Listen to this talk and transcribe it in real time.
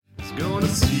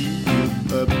see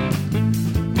you up.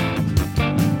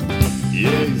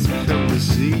 Yeah, he's come to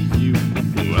see you.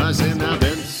 I say now,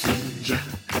 Benson Joe,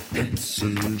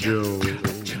 Benson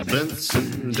Joe,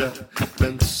 Benson Joe,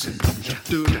 Benson Joe,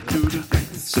 do-do-do-do,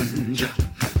 Benson Joe,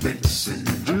 Benson,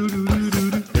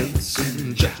 do-do-do-do-do,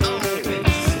 Benson Joe.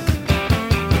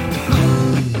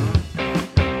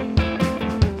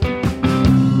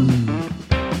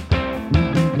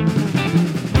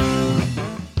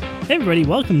 Hey everybody,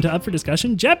 welcome to Up for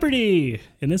Discussion Jeopardy!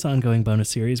 In this ongoing bonus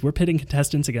series, we're pitting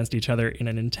contestants against each other in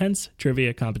an intense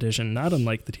trivia competition, not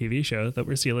unlike the TV show that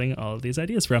we're stealing all of these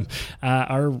ideas from.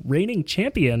 Our reigning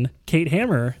champion, Kate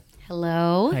Hammer.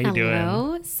 Hello. How you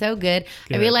doing? So good.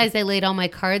 Good. I realized I laid all my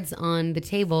cards on the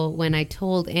table when I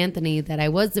told Anthony that I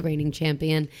was the reigning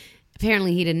champion.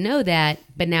 Apparently he didn't know that,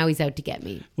 but now he's out to get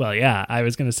me. Well, yeah, I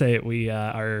was going to say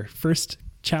our first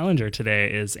challenger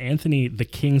today is Anthony the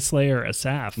Kingslayer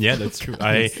Asaf. Yeah, that's true. The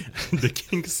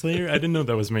Kingslayer. I didn't know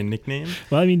that was my nickname.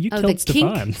 Well, I mean, you Oh, killed the Kink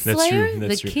Stefan. That's Slayer? true.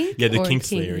 That's The true. kink Yeah, the or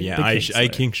Kingslayer. king? Yeah, The I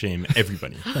Kingslayer. kink shame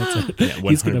everybody. That's it. Yeah,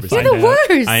 He's going to 100%. find You're the out.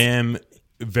 worst. I am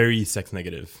very sex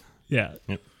negative. Yeah,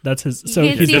 Yep. that's his. You So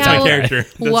can't he's see that's how my character.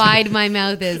 That's wide my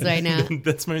mouth is right now.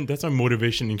 that's my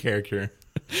motivation and character.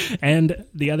 And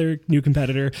the other new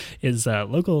competitor is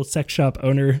local sex shop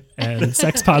owner and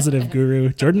sex positive guru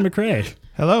Jordan McRae.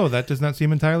 Hello, that does not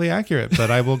seem entirely accurate, but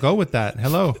I will go with that.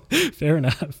 Hello. Fair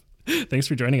enough. Thanks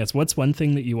for joining us. What's one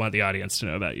thing that you want the audience to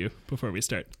know about you before we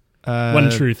start? One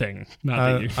true thing, not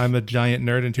that you. I'm a giant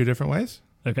nerd in two different ways.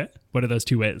 Okay. What are those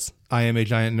two ways? I am a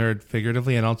giant nerd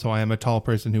figuratively, and also I am a tall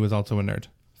person who is also a nerd.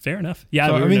 Fair enough. Yeah,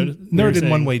 So, we were nerd in saying-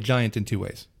 one way, giant in two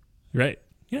ways. Right.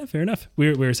 Yeah, fair enough.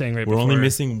 We were saying right We're before. only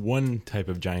missing one type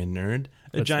of giant nerd,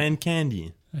 a giant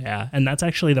candy. Yeah, and that's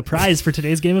actually the prize for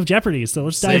today's game of Jeopardy. So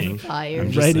let's dive Saying.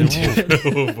 Fired. right into it.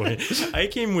 Oh boy, I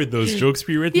came with those jokes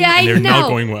pre-written, Yeah, and I they're not know.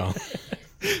 going well.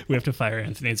 We have to fire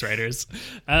Anthony's writers.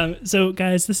 So,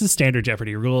 guys, this is standard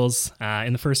Jeopardy rules.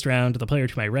 In the first round, the player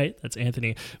to my right, that's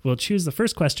Anthony, will choose the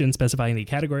first question specifying the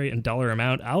category and dollar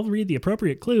amount. I'll read the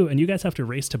appropriate clue, and you guys have to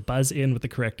race to buzz in with the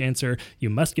correct answer.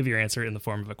 You must give your answer in the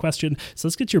form of a question. So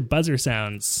let's get your buzzer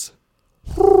sounds.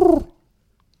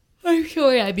 I'm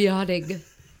sorry I'm yawning.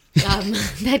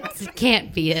 That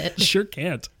can't be it. Sure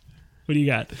can't. What do you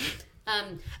got?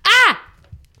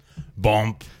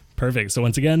 Bomp, Perfect. So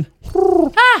once again,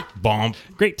 bomp.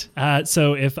 great.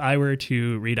 So if I were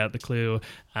to read out the clue,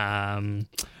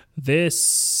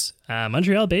 this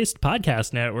Montreal-based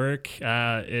podcast network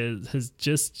has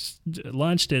just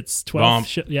launched its 12th Bomb.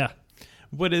 show. Yeah,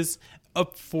 What is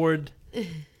Upford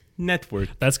Network?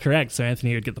 that's correct. So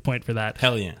Anthony would get the point for that.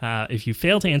 Hell yeah. If you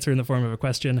fail to answer in the form of a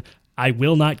question, I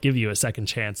will not give you a second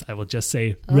chance. I will just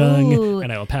say wrong, Oh,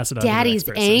 and I will pass it on to Daddy's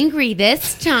the next person. angry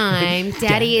this time.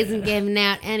 Daddy isn't giving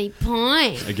out any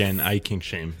points. Again, I kink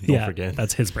shame. Don't Yeah, forget.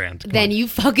 that's his brand. Come Then on. you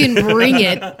fucking bring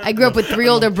it. I grew up with 3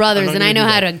 older brothers, I'm and not I know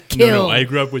gonna how do to that. kill. No, I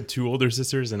grew up with 2 older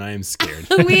sisters, and I am scared.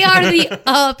 We are the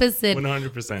opposite.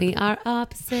 100%. We are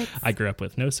opposites. I grew up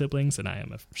with no siblings, and I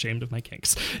am ashamed of my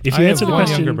kinks. If I you have answer the one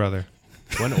question, younger brother.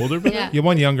 One older brother? Yeah. You have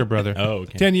one younger brother. Oh,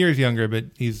 okay. 10 years younger, but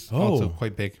he's also Oh.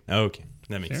 quite big. Okay,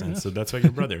 that makes Fair sense. enough. So that's why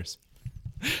you're brothers.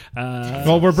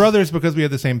 Well, we're brothers because we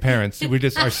have the same parents. We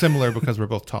just are similar because we're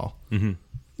both tall. no, I think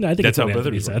That's it's how what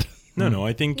Anthony brothers said. work. No,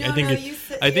 I think No, you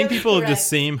said- I think you're people of the correct.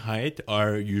 same height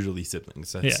are usually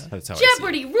siblings. That's how I see it.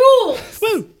 Jeopardy rules.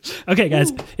 Woo! Okay,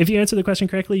 guys, if you answer the question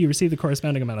correctly, you receive the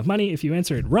corresponding amount of money. If you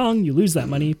answer it wrong, you lose that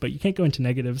money, but you can't go into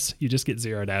negatives. You just get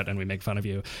zeroed out, and we make fun of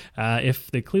you. If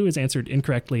the clue is answered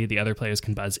incorrectly, the other players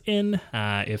can buzz in.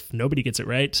 If nobody gets it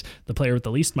right, the player with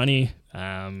the least money,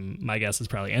 my guess is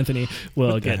probably Anthony,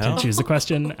 will get to hell? choose the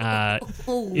question.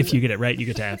 If you get it right, you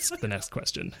get to ask the next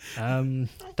question.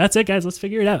 That's it, guys. Let's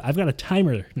figure it out. I've got a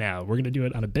timer now. We're going to do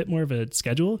it on a bit more of a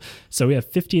schedule. So we have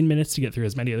 15 minutes to get through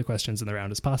as many of the questions in the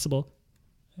round as possible.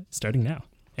 Starting now.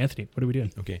 Anthony, what are we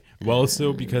doing? Okay. Well,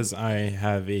 so because I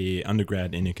have a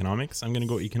undergrad in economics, I'm going to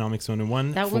go economics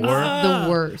 101 That for one's the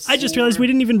worst. I just realized we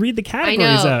didn't even read the I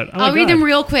categories know. out. Oh my I'll read God. them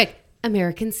real quick.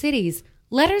 American cities,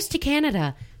 letters to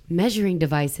Canada, measuring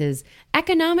devices,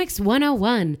 economics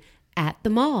 101, at the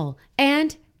mall,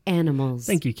 and animals.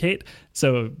 Thank you, Kate.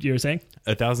 So you were saying?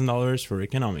 $1,000 for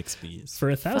economics, please.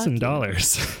 For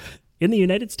 $1,000. In the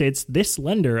United States, this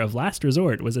lender of last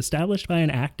resort was established by an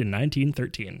act in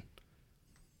 1913.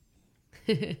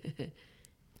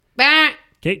 Bah!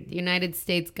 Kate, The United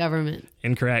States government.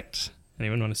 incorrect.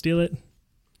 Anyone want to steal it?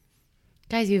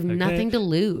 Guys, you have nothing to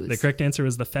lose. The correct answer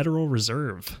was the Federal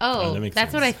Reserve. Oh, that makes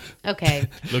that's sense. what okay.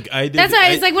 Look, I did. That's why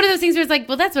it's like one of those things where it's like,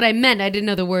 well, that's what I meant. I didn't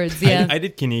know the words. Yeah. I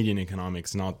did Canadian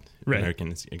economics, not Right.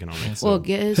 American economics. well, so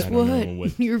guess I don't know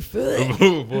what? You're fine.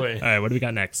 Oh boy. All right, what do we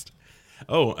got next?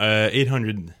 Oh,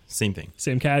 800. Same thing.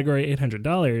 Same category, $800.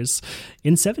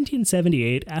 In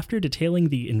 1778, after detailing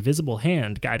the invisible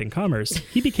hand guiding commerce,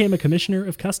 he became a commissioner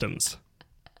of customs.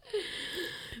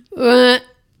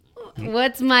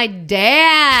 What's my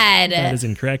dad? That is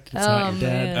incorrect. It's not your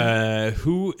dad.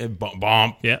 Who?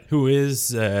 Bomb. Yeah. Who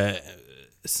is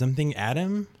something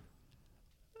Adam?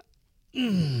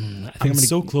 I think I'm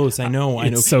so close. I know.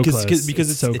 It's so close. Because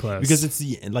It's so close. Because it's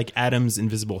the like Adam's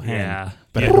invisible hand. Yeah.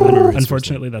 But Yeah. I don't remember his first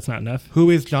Unfortunately, that's not enough. Who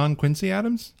is John Quincy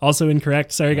Adams? Also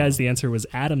incorrect. Sorry, guys. The answer was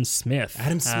Adam Smith. name.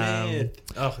 Adam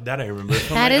Smith. That I remember.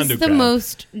 From That my is the undergrad.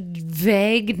 most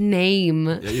vague name.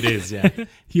 It is. Yeah.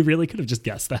 You really could have just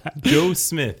guessed that. Joe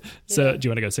Smith. So, do you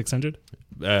want to go 600?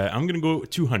 I'm gonna go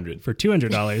 200. For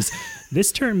 $200,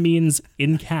 this term means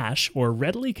in cash or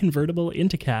readily convertible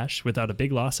into cash without a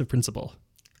big loss of principal.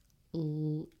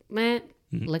 Liquidate?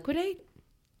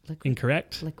 Liquid?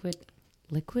 Incorrect.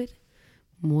 Liquid?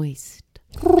 Moist.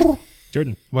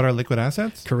 Jordan. What are liquid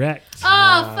assets? Correct.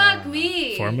 Oh, fuck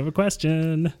me. Form of a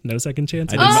question. No second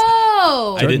chances.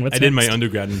 Oh! Jordan, what's I did my next?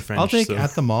 undergrad in French. I'll take so.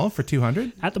 at the mall for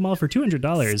 200. At the mall for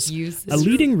 $200, Excuses. a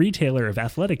leading retailer of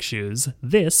athletic shoes,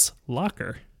 this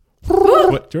locker.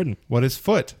 What, Jordan? What is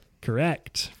foot?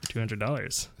 Correct. For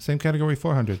 $200. Same category,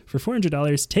 400. For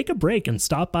 $400, take a break and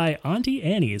stop by Auntie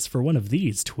Annie's for one of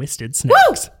these twisted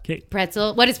snacks. Okay.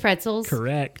 Pretzel. What is pretzels?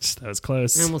 Correct. That was I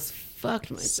close. almost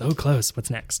fucked myself. So close. What's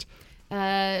next?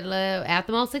 At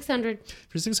the mall, 600.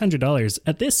 For $600,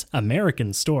 at this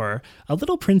American store, a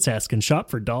little princess can shop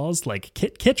for dolls like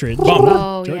Kit Kittredge.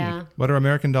 Oh, Jordan. yeah. What are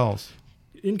American dolls?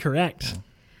 Incorrect.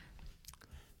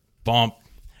 Bomb.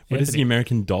 What is Anthony. the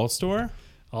American Doll Store?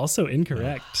 Also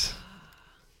incorrect.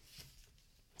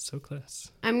 So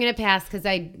close. I'm going to pass because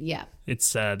yeah.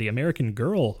 It's the American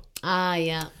Girl.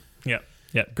 Yeah. Yep.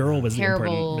 Yep. Girl was the important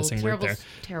Terrible, missing word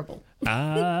terrible,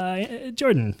 there. terrible.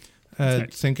 Jordan,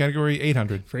 Same category,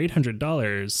 800. for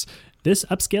 $800, this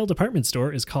upscale department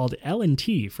store is called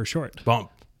L&T for short. Bomb.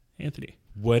 Anthony,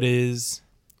 What is?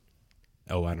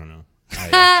 Oh, I don't know. I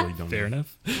actually don't fair know.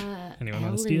 enough. Anyone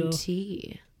want to steal?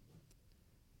 L&T.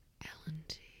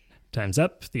 Time's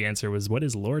up. The answer was, what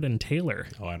is Lord and Taylor?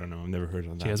 Oh, I don't know. I've never heard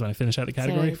of Do you guys that. want to finish out the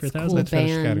category for it's 1,000? cool. Let's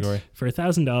finish the Band. category. For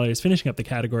 $1,000, finishing up the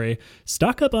category,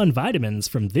 stock up on vitamins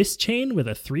from this chain with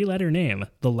a 3-letter name,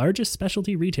 the largest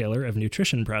specialty retailer of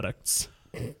nutrition products.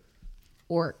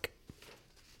 Orc.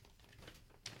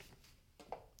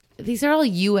 These are all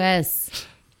U.S.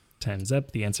 Time's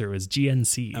up. The answer was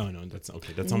GNC. Oh no, that's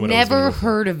okay. That's not what I was Never gonna go for.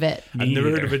 heard of it. I've never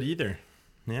heard Neither. of it either.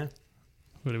 Yeah.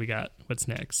 What do we got? What's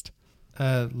next?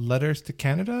 Letters to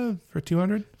Canada for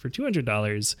 200. For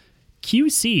 $200,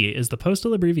 QC is the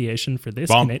postal abbreviation for this.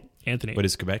 Bomb. Anthony. What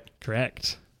is Quebec?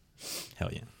 Correct. Hell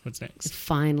yeah. What's next?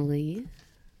 Finally.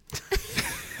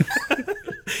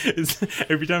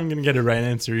 Every time I'm gonna get a right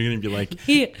answer, you're gonna be like,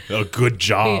 Yeah. "Oh, good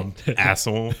job,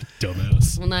 asshole."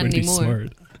 Dumbass. Well, not Wouldn't be anymore.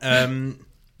 smart.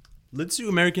 Let's do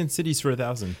American cities for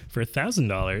 1,000. For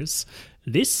 $1,000,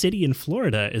 this city in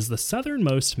Florida is the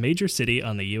southernmost major city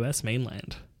on the U.S.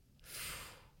 mainland.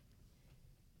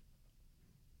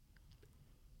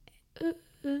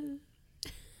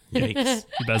 Yikes.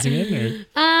 You buzzing in?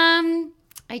 Or?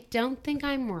 I don't think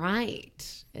I'm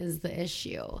right. Is the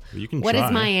issue? you can What is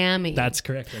try. Miami? That's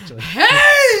correct, actually.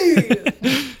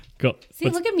 Hey! Cool. See,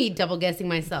 look at me double guessing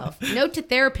myself. Note to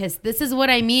therapist: this is what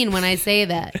I mean when I say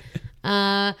that.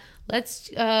 Let's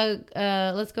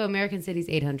go American cities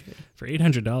 800. For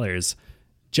 $800,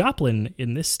 Joplin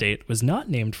in this state was not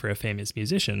named for a famous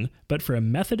musician, but for a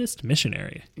Methodist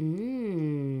missionary.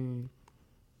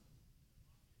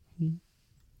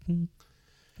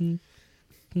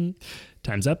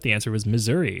 Time's up. The answer was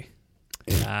Missouri.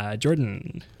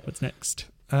 Jordan, what's next?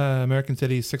 American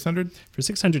City 600. For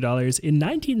 $600, in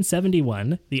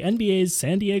 1971, the NBA's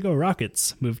San Diego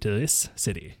Rockets moved to this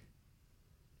city.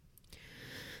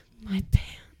 My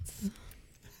pants.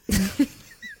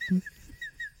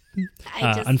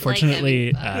 I just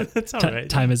Unfortunately, like having fun. That's all right.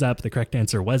 time is up. The correct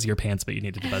answer was your pants, but you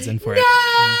needed to buzz in for it.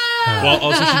 Well,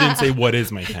 also she didn't say what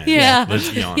is my pants. Yeah. Let's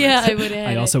be honest. Yeah, I would have.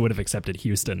 I also would have accepted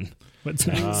Houston. What's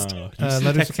next?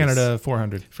 Letters to Canada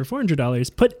 400. For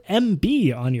 $400, put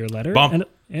MB on your letter. Bump. And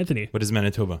Anthony. What is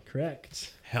Manitoba?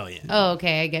 Correct. Hell yeah. Oh,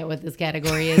 okay. I get what this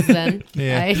category is then.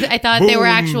 Yeah. I thought they were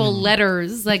actual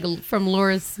letters, like from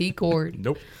Laura Secord.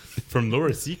 Nope. From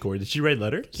Laura Secord. Did she write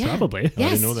letters? Yeah. Probably.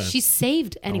 Yes, didn't know that. she's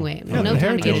saved. Anyway, Yeah, no the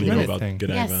time to Heritage get I only into know Minute it. about thing.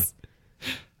 Godiva. Yes.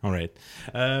 All right.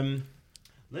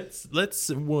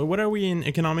 What are we in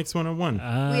Economics 101?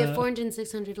 We have 400 and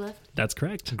 600 left. That's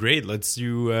correct. Great. Let's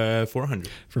do 400.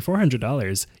 For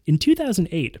 $400, in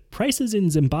 2008, prices in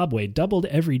Zimbabwe doubled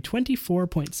every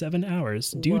 24.7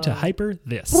 hours due to hyper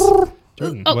this.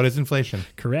 Jordan. What is inflation?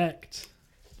 Correct.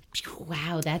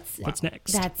 Wow, that's What's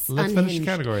next? That's Let's unhinged. finish the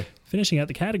category. Finishing out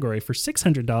the category for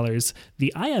 $600,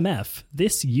 the IMF,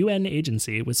 this UN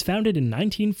agency, was founded in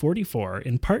 1944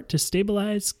 in part to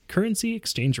stabilize currency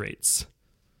exchange rates.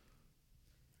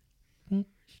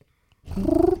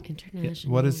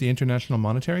 International. What is the International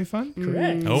Monetary Fund?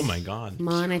 Correct. Oh my God.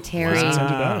 Monetary.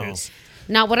 Wow.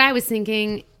 Not what I was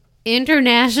thinking.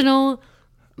 International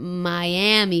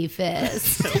Miami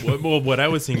Fest. What I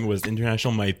was thinking was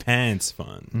International My Pants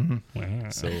Fund. Wow.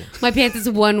 So My pants is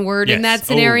one word in yes. that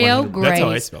scenario. 100. Great. That's how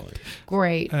I spell it.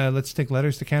 Great. Let's take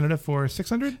Letters to Canada for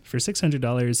 600. For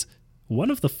 $600, one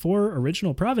of the 4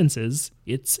 original provinces,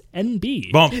 it's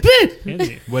NB. Bump.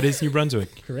 Anthony. What is New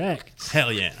Brunswick? Correct.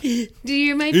 Hell yeah. Do you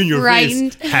hear my In your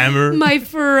frightened? face, hammer. My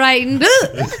frightened.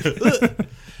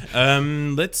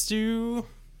 Let's do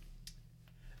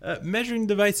measuring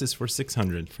devices for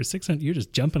 600. For $600, you're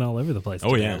just jumping all over the place.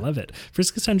 Oh, today. yeah. I love it. For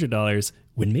 $600,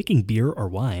 when making beer or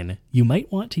wine, you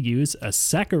might want to use a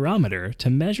saccharometer to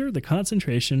measure the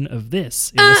concentration of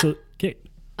this. Okay.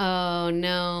 Oh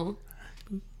no.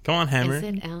 Come on, hammer. Is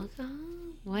it alcohol?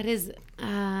 What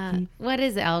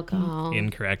is alcohol?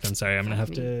 Incorrect. I'm sorry. I'm gonna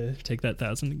have to take that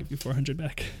 1,000 and give you 400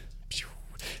 back.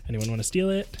 Anyone want to steal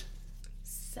it?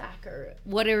 Sacker.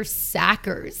 What are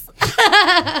sackers?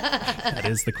 That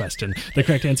is the question. The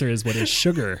correct answer is what is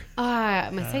sugar? My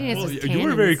second answer Well, is you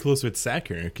were very tannins. close with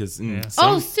Sacker because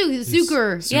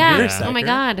Zucker. Yeah. Sacker. Oh my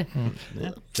God.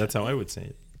 That's how I would say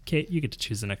it. Kate, you get to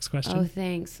choose the next question. Oh,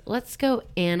 thanks. Let's go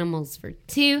animals for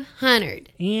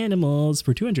 200. Animals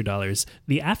for $200.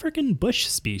 The African bush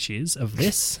species of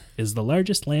this is the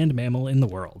largest land mammal in the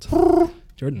world.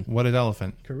 Jordan. What is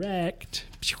elephant? Correct.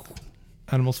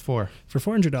 Animals 4. For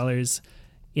 $400,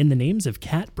 in the names of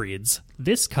cat breeds,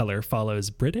 this color follows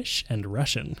British and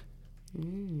Russian.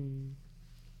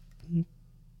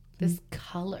 This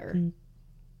color.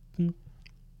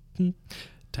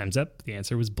 Time's up. The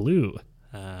answer was blue.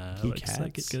 Looks cats?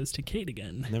 like it goes to Kate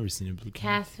again. Never seen a blue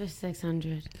cat. Cast for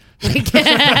 600. For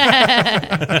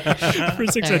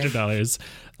 $600,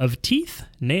 of teeth,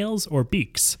 nails, or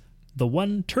beaks, the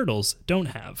one turtles don't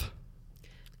have.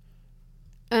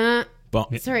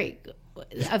 Bump. Sorry.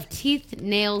 Of teeth,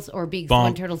 nails, or beaks, Bonk.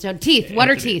 one turtle's down. Teeth. What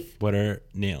are teeth? What are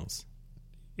nails?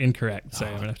 Incorrect.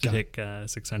 Sorry, I'm going to have to take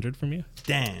 600 from you.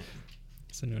 Damn.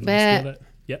 So no one wants to steal But that.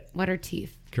 Yep, what are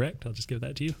teeth? correct. I'll just give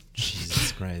that to you.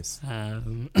 Jesus Christ.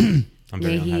 Um, I'm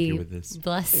very May unhappy he with this.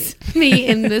 bless me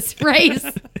in this race.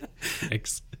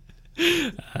 thanks.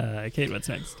 Kate, what's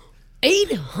next?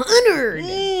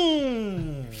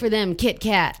 800 for them Kit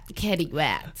Kat kitty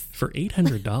wats. For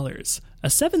 $800, a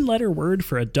 7-letter word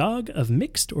for a dog of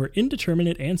mixed or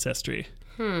indeterminate ancestry.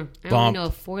 I only Bump. know a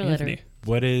 4-letter. Anthony.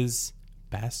 What is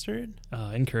bastard?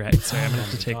 Incorrect. Sorry, I'm gonna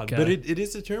have to take. But it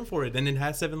is a term for it, and it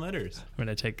has 7 letters. I'm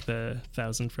gonna take the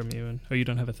 1,000 from you, and you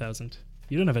don't have 1,000.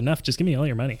 You don't have enough. Just give me all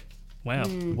your money. Wow.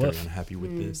 I'm very unhappy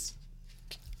with this.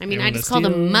 I mean, Anyone I just wanna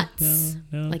call them steal? mutts.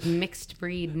 No. Like mixed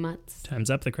breed mutts. Time's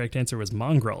up. The correct answer was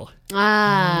mongrel.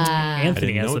 Ah.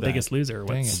 Anthony didn't as know the that. biggest loser.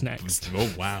 What's it. next? Oh,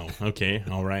 wow. Okay.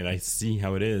 All right. I see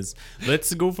how it is.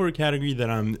 Let's go for a category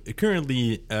that I'm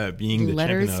currently being the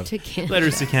Letters champion of. to Canada.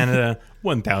 Letters to Canada,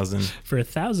 1,000. For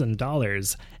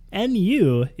 $1,000,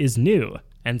 NU is new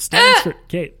and stands for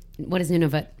Kate. What is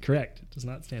Nunavut? Correct. It does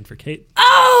not stand for Kate.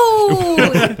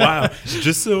 Oh! Wow.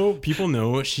 Just so people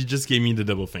know, she just gave me the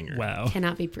double finger. Wow.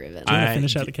 Cannot be proven. Do you want to I-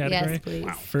 finish out the category? Yes,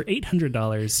 please. For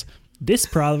 $800, this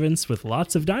province with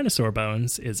lots of dinosaur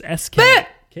bones is SK.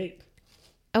 Kate.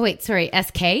 Oh, wait. Sorry.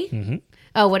 SK? Mm-hmm.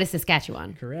 Oh, what is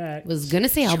Saskatchewan? Correct. Was going to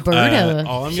say Alberta.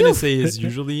 All I'm going to say is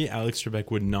usually Alex Trebek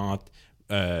would not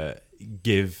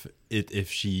give it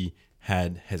if she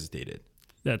had hesitated.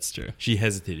 That's true. She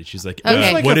hesitated. She's like,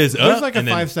 Okay. what is There's up? like a And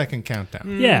then 5-second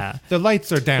countdown. Yeah. The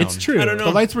lights are down. It's true. I don't know.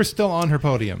 The lights were still on her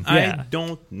podium. Yeah. I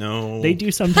don't know. They do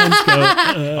sometimes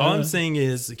go. All I'm saying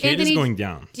is Kate Anthony- is going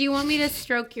down. Do you want me to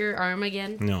stroke your arm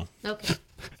again? No. Okay. All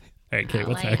right, Kate,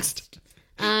 what's I'll next?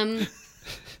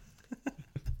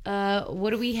 What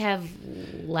do we have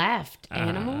left?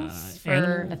 Animals for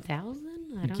animal- 1,000?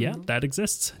 I don't Yeah, know. that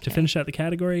exists. To finish out the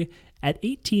category, at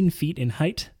 18 feet in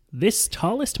height, this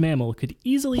tallest mammal could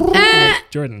easily populate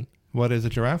Jordan. What is a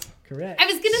giraffe? Correct. I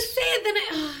was gonna say it, then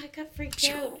I got freaked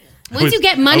out. Once you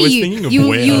get I money, was thinking of you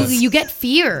whales. get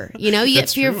fear. You know, you get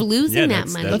That's fear true. of losing Yeah, that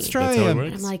that's- money. Let's try That's how it him.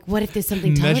 works. I'm like, what if there's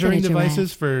something taller Measuring than a giraffe?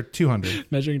 devices for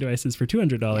 200. Measuring devices for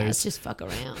 $200. Yeah, let's just fuck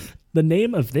around. The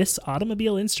name of this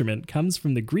automobile instrument comes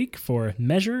from the Greek for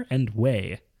measure and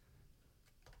weigh.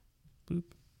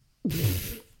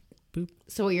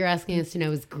 So what you're asking us to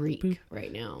know is Greek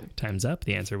right now. Time's up.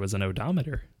 The answer was an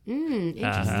odometer.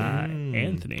 Interesting.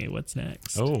 Anthony, what's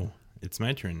next? Oh, it's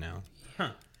my turn now.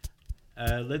 Huh.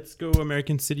 Let's go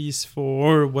American cities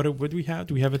for what do we have?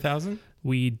 Do we have 1,000?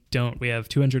 We don't. We have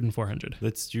 200 and 400.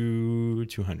 Let's do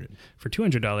 200. For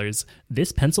 $200,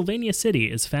 this Pennsylvania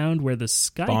city is found where the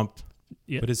sky... Bump.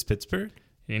 Yeah. What is Pittsburgh?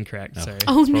 Incorrect, sorry.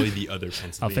 Oh, It's no. probably the other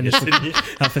I'll Pennsylvania finish,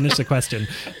 city. I'll finish the question.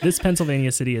 This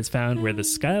Pennsylvania city is found where the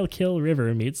Schuylkill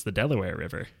River meets the Delaware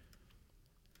River.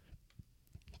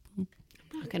 I'm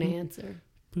not going to answer.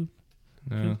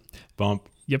 No. Bump.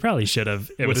 You probably should have.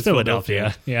 It What was is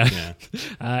Philadelphia. Yeah. Yeah.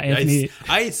 Anthony,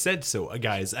 I said so,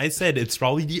 guys. I said it's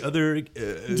probably the other.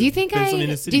 Do you think I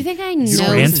Pennsylvania city. do you think I don't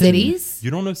know know cities?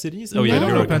 You don't know cities? Oh I yeah, don't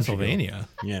you're know a country Pennsylvania.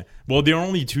 girl. Yeah. Well, there are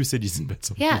only 2 cities in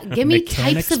Pennsylvania. Yeah, give me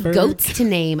types of Mechanicsburg? goats to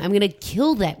name. I'm going to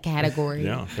kill that category.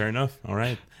 Yeah. Fair enough. All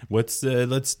right. What's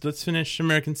let's finish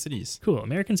American cities. cool.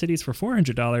 American cities for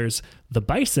 $400. The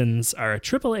Bisons are a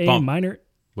AAA Bump. minor.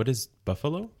 What is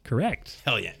Buffalo? Correct.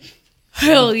 Hell yeah.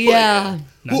 Hell yeah.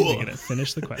 Not even going to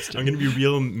finish the question. I'm gonna be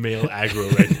real male aggro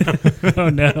right now. Oh,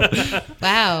 no.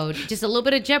 Wow. Just a little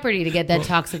bit of jeopardy to get that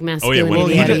toxic yeah, masculinity well,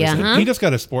 Well, out of you, huh? he just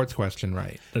got a sports question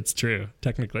right. That's true,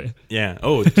 technically. Yeah.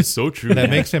 Oh, it's so true. That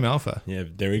yeah. makes him alpha. Yeah.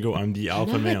 There we go. I'm the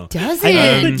alpha male. Does I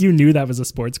it? feel like you knew that was a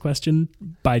sports question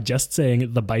by just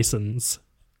saying the Bisons.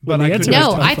 But the I answer could was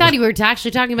No, tough. I thought you were actually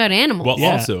talking about animals. Well,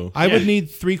 Yeah. also, I yeah. would need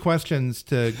 3 questions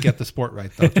to get the sport right,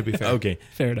 though, to be fair. Okay.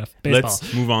 Fair enough. Baseball.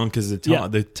 Let's move on because Yeah.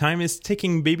 the time is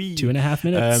ticking, baby. 2.5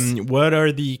 minutes. What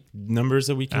are the numbers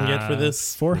that we can get for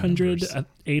this? 400, Numbers.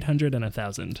 800, and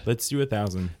 1,000. Let's do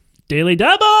 1,000. Daily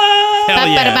double! Hell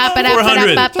yeah.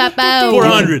 400.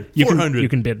 400. You can, 400. you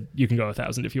can bid. You can go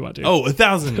 1,000 if you want to. Oh,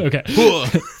 1,000. Okay. Cool.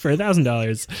 For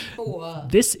 $1,000,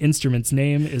 this instrument's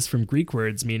name is from Greek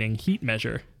words meaning heat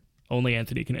measure. Only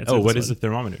Anthony can answer. Oh, this what is one. a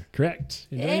thermometer? Correct.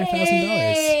 You're doing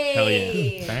 $1,000. Hell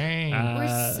yeah. Bang.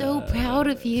 We're so proud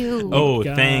of you. Oh,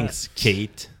 God. thanks,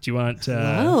 Kate. Do you want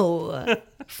Oh.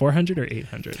 400 or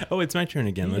 800? Oh, it's my turn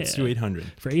again. Let's Yeah. do 800.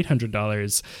 For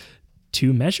 $800,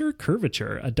 to measure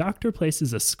curvature, a doctor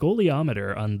places a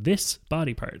scoliometer on this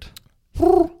body part.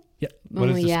 Yeah, What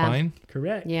is the yeah. spine?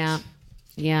 correct. Yeah.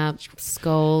 Yeah.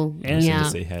 Skull. And- I was yeah. gonna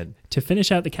say head. To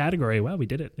finish out the category, wow, we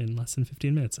did it in less than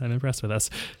 15 minutes. I'm impressed with us.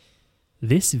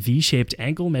 This V-shaped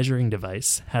angle measuring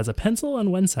device has a pencil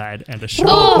on one side and a sharp.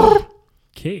 Oh!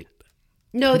 Kate.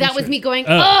 No, that was me going,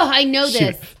 I know Shoot.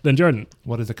 this. Then Jordan.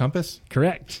 What is a compass?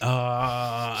 Correct.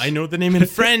 I know the name in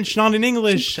French, not in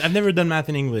English. I've never done math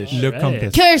in English. Le Right.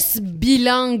 compass. Curse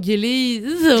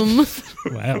bilingualism.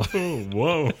 Wow. Oh,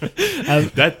 whoa.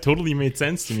 That totally made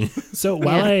sense to me. So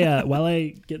while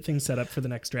I get things set up for the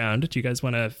next round, do you guys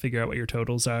want to figure out what your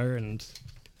totals are and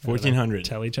 1,400.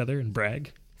 tell each other and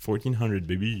brag? 1,400,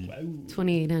 baby.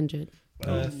 2,800.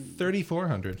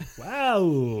 3,400.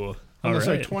 Wow. Oh, no, All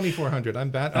sorry, right. 2,400. I'm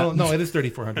bad. Oh, no, it is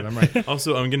 3,400. I'm right.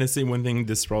 Also, I'm gonna say one thing.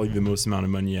 This is probably the most amount of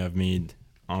money I've made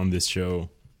on this show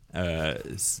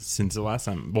since the last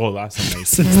time. Well, last time.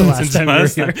 Since the last time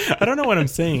you were here. I don't know what I'm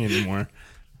saying anymore.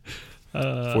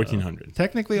 1,400.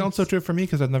 Technically, also true for me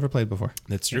because I've never played before.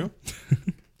 That's true.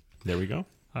 There we go.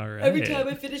 All right. Every time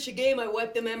I finish a game, I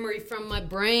wipe the memory from my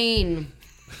brain.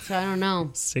 So I don't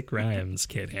know. Sick rhymes,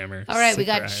 Kid Hammer. All right, we Sick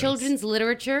got rhymes. children's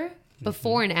literature,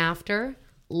 before and after,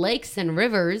 lakes and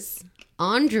rivers,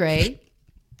 Andre,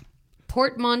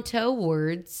 portmanteau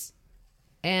words,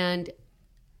 and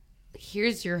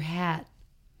here's your hat.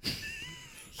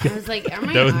 I was like, are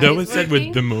my That eyes was said working?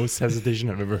 with the most hesitation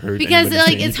I've ever heard. Because anybody like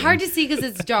say it's anything. hard to see because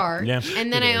it's dark. Yeah,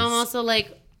 and then it I'm is. also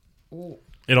like,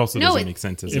 It also No, doesn't it- make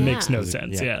sense. As It a- makes no as a-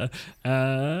 sense, yeah.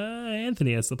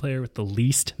 Anthony is the player with the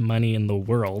least money in the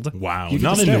world. Wow. You get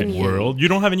Not to in start. the world. You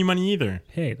don't have any money either.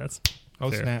 Hey, that's Oh,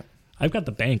 fair. snap. I've got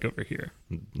the bank over here.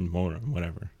 More,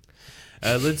 whatever.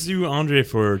 Let's do Andre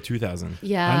for 2,000.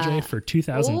 yeah. Andre for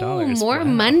 $2,000. Ooh, more Wow.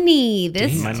 money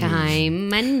this Money. time.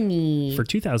 Money. For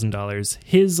 $2,000,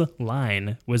 his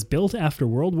line was built after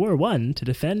World War I to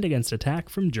defend against attack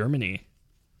from Germany.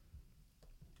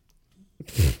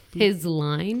 His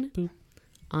line. Boop.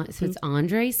 So it's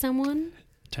Andre someone?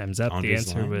 Time's up. Andre's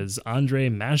the answer line? was Andre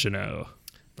Maginot.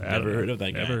 Never heard of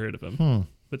that guy. Never heard of him.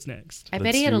 What's next? I bet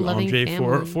Let's he had a do loving Andre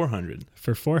family. for 400.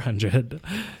 For 400,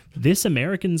 this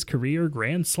American's career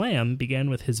Grand Slam began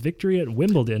with his victory at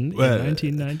Wimbledon in Well,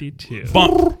 1992.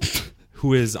 Bump.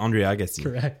 Who is Andre Agassi?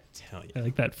 Correct. Hell I yeah.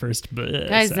 like that first buh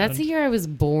Guys, sound. that's the year I was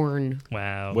born.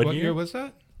 Wow. What What year? year was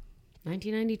that?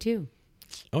 1992.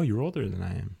 Oh, you're older than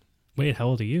I am. Wait, how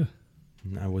old are you?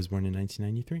 I was born in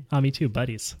 1993. Oh, me too,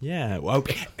 buddies. Yeah. Well,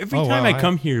 every Oh, time wow, I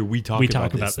come here, we talk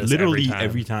about about this literally every time.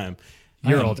 every time.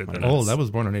 You're I am older than Oh, us. I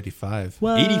was born in 85.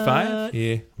 What? 85?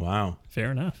 Yeah. Wow.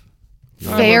 Fair enough.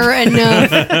 Fair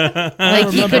enough. Like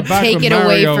he could take when it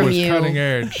away Mario from was you. cutting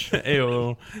edge.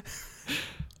 Ayo.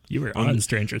 You were On- on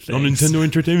Stranger Things. On Nintendo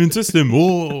Entertainment System.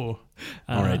 Whoa.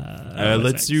 All right. what's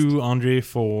Let's next? do Andre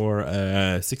for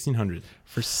 1600.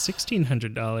 For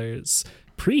 $1,600,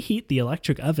 preheat the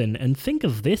electric oven and think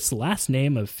of this last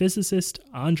name of physicist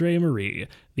Andre Marie,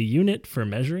 the unit for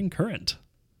measuring current.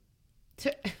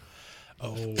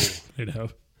 Oh, You know,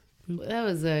 That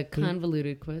was a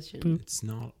convoluted question. it's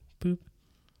not. boop,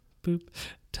 boop.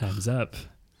 Time's up.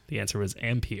 The answer was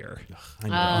ampere. I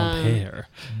know. Ampere.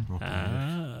 Okay.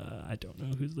 I don't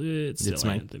know who's it's still It's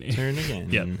my Anthony. turn again.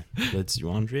 Yep. Let's do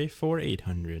Andre for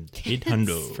 800.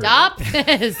 800. Stop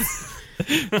this.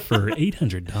 For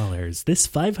 $800, this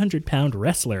 500-pound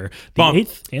wrestler, the Bump.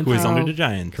 eighth Who is Oh. Andre the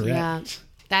Giant? Correct. Yeah.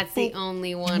 That's the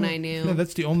only one I knew. No,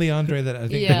 that's the only Andre that I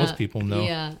think Yeah. most people know.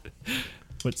 Yeah.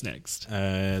 What's next?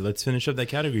 Let's finish up that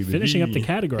category. baby. Finishing up the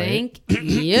category. Thank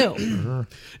you.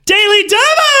 Daily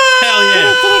Double! Hell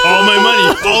yeah! All my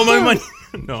money! All my money!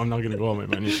 No, I'm not gonna go all my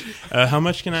money. How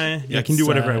much can I? I can do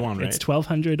whatever I want, right? It's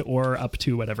 $1,200 or up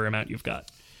to whatever amount you've got.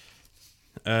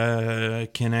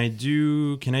 Can I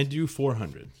do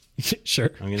 400?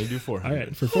 Sure. I'm gonna do 400. All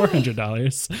right, for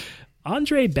 $400,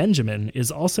 Andre Benjamin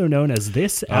is also known as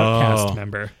this Outcast Oh.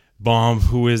 member. Bomb.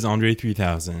 Who is Andre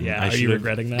 3000? Yeah, I are should you have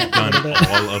regretting that? done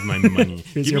all of my money.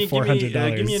 Here's Give your me-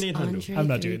 $400. Give me an 800. Andre I'm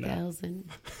not doing that. 3000.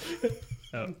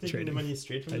 Oh, Taking the trading. money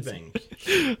straight from the bank.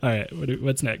 All right,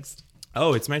 what's next?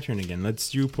 Oh, it's my turn again. Let's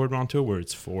do portmanteau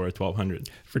words for 1200.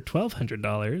 For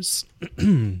 $1,200,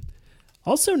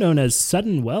 also known as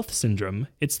sudden wealth syndrome,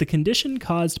 it's the condition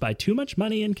caused by too much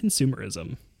money and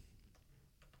consumerism.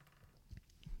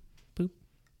 Boop,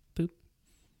 boop,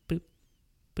 boop,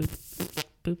 boop,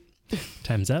 boop.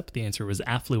 Time's up. The answer was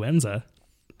affluenza.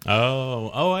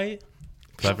 I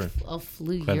clever. A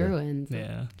flu Clever. Euros.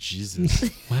 Yeah. Jesus.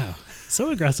 Wow. So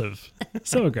aggressive.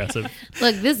 So aggressive.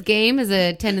 Look, this game has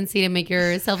a tendency to make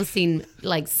your self-esteem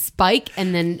like spike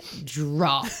and then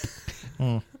drop.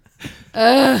 Ugh.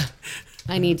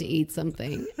 I need to eat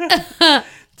something. I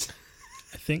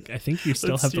think you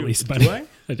still Let's have the do- least do money. I?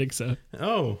 I think so.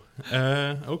 Oh,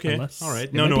 okay. Unless- All right.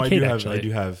 it No, might no, be I Kate, do have. actually. I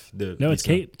do have the. No, it's least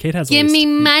Kate. Kate has the Give least. me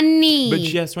money. But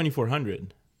she has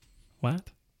 2400. What?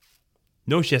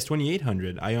 No, she has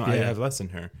 2800. I Yeah. have less than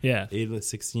her. Yeah. 8,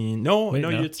 16. No, Wait, no,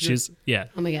 no. it's She's yeah.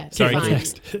 Oh my god. Sorry, Fine.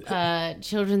 next.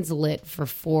 Children's lit for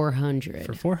 400.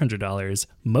 For $400,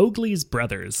 Mowgli's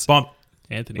Brothers. bump.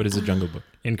 Anthony. What is a Jungle Book?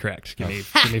 Incorrect. Give me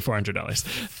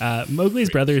 $400. Mowgli's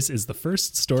Brothers is the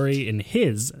first story in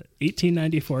his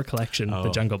 1894 collection, The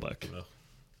Oh. Jungle Book.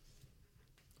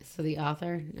 So the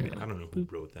author? No. I don't know who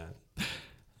wrote that.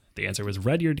 The answer was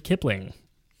Rudyard Kipling.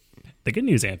 The good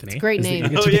news, Anthony. Great is that name. you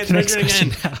get Oh to yeah, pick the next again.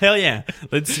 question. Hell yeah!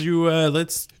 Let's do.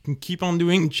 Let's keep on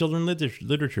doing children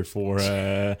literature for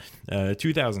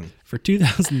 2000. For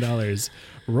 $2,000,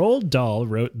 Roald Dahl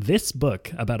wrote this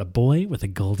book about a boy with a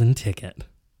golden ticket.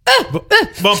 Bump,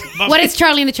 bump. What is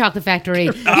Charlie in the Chocolate Factory?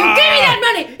 You give me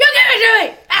that money! You give it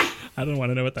to me! Ah! I don't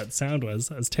want to know what that sound was.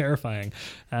 That was terrifying.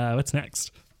 What's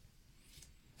next?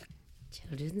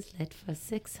 Children's lit for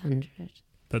 600.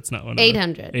 That's not one.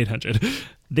 800. 800.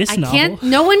 This I novel. can't.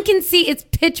 No one can see. It's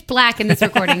pitch black in this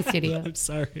recording studio. I'm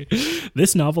sorry.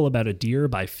 This novel about a deer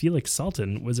by Felix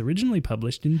Salten was originally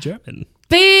published in German.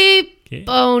 Beep. Okay.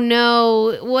 Oh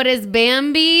no! What is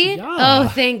Bambi? Yeah. Oh,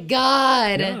 thank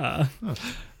God. Yeah.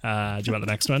 Do you want the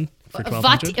next one for What,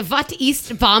 $1,200? what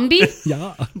East Bambi?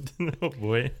 Yeah. Oh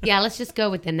boy. Yeah, let's just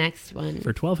go with the next one.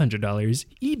 For $1,200,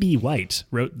 E.B. White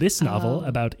wrote this novel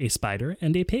about a spider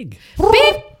and a pig.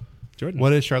 Beep. Jordan.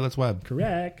 What is Charlotte's Web?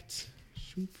 Correct.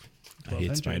 I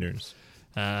hate spiders.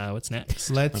 What's next?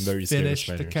 Let's I'm very scared of finish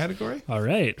the spiders. category. All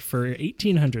right, for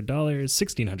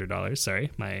 $1,600.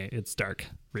 Sorry, it's dark.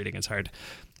 Reading is hard.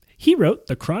 He wrote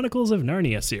the Chronicles of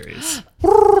Narnia series.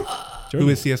 Who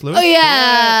is C.S. Lewis? Oh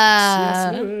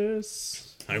yeah. C.S.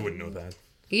 Lewis. I wouldn't know that.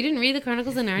 You didn't read the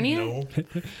Chronicles of Narnia? No.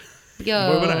 Yo.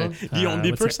 Why would I? The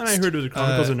what's first time I next? heard of the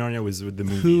Chronicles of Narnia was with the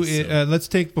movie. Who is, let's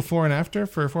take before and after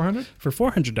for 400. For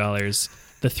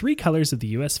 $400, the three colors of the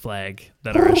U.S. flag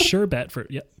that are a sure bet for.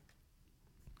 Yep.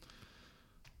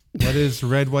 What is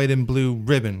red, white, and blue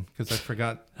ribbon? Because I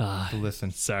forgot to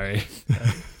listen. Sorry.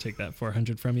 Take that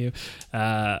 400 from you.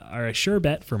 Are a sure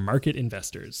bet for market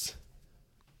investors.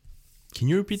 Can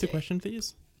you repeat the question,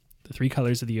 please? The 3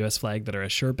 colors of the U.S. flag that are a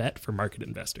sure bet for market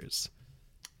investors.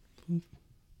 Boop,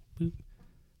 boop,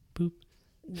 boop.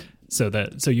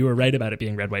 So you were right about it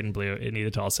being red, white, and blue. It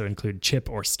needed to also include chip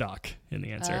or stock in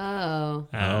the answer. Oh,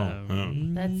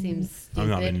 that seems stupid. I'm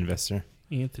not an investor.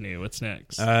 Anthony, what's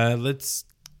next? Let's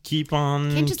keep on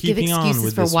You can't just give keeping on excuses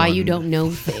with for this why one. you don't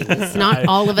know things. Not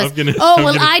all of us. I'm gonna-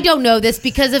 I don't know this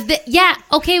because of the. Yeah,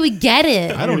 okay, we get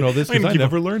it. I don't know this I'm gonna because I keep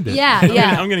never learned it. Yeah, I'm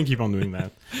yeah. going to keep on doing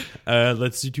that.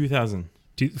 Let's do 2000.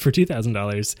 For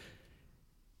 $2,000.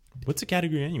 What's the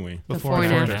category anyway? Before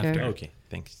and after. Okay,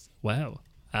 thanks. Wow.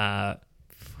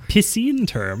 Piscine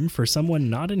term for someone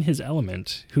not in his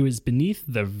element who is beneath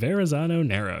the Verrazano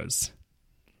Narrows.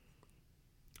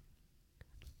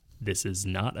 This is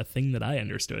not a thing that I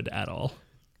understood at all.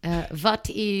 What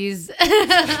is?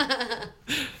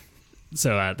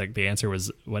 So the answer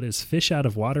was, what is fish out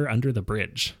of water under the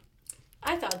bridge?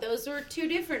 I thought those were 2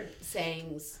 different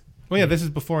sayings. Well, yeah, this is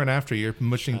before and after. You're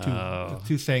mushing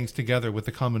two sayings together with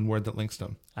the common word that links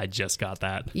them. I just got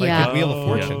that. Like Yeah. the Wheel of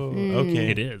Fortune. Okay.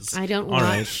 It is. I don't All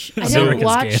right. watch. I America's don't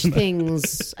watch game.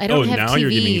 things. I don't have now TV. you're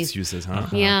giving excuses, huh?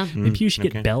 Yeah. Maybe you should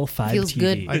okay. get Bell 5 Feels TV.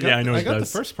 good. I know I it got the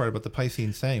does. first part about the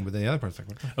Piscine saying, but then the other part's like,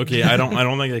 what the- Okay, I don't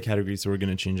like that category, so we're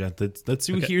gonna change that. Let's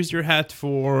do Here's Your Hat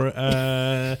for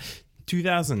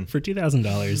 2000. For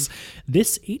 $2,000,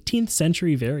 this 18th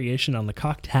century variation on the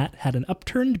cocked hat had an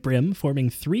upturned brim forming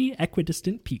 3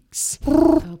 equidistant peaks.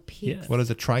 Oh, Pete. Yeah. what is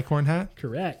a tricorn hat?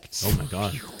 Correct. Oh my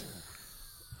god.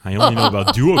 I only know about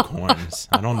duocorns.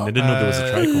 I didn't know there was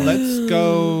a tricorn. Let's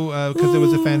go, because it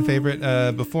was a fan favorite,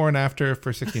 before and after for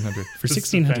 1600. For This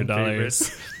is a fan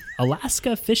 $1,600,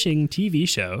 Alaska fishing TV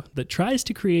show that tries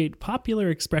to create popular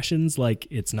expressions like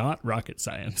it's not rocket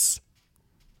science.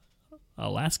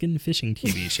 Alaskan fishing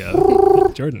TV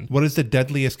show. Jordan. What is the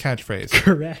deadliest catchphrase?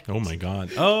 Correct. Oh my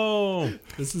god. Oh,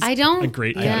 This is I don't. a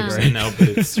great yeah. category. right now, but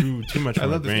it's too much for I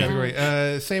my love this brain.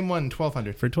 category. Same one,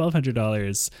 1200. For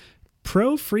 $1,200,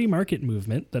 pro-free market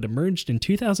movement that emerged in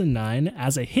 2009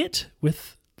 as a hit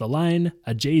with the line,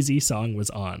 a Jay-Z song was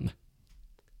on.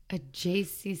 A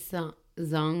JC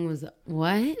song was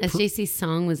what? A JC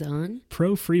song was on.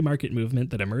 Pro-free market movement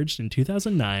that emerged in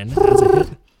 2009 as a hit.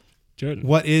 Jordan.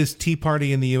 What is Tea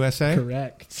Party in the USA?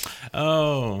 Correct.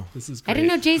 Oh. This is great. I didn't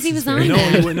know Jay Z was on No,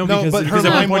 there. no, No, because, but her because at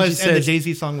one line point was, she and the said,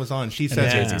 Jay-Z song was on. She The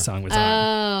says Yeah. Jay-Z song was on.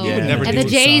 Oh, You would never and do the a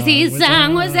Jay Z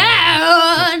song was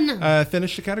on.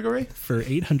 Finish the category? For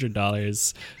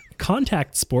 $800,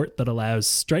 contact sport that allows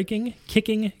striking,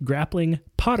 kicking, grappling,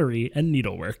 pottery, and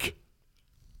needlework.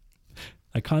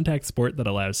 A contact sport that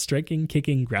allows striking,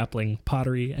 kicking, grappling,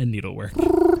 pottery, and needlework.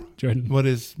 Jordan. What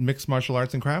is mixed martial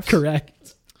arts and crafts?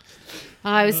 Correct.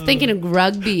 I was thinking of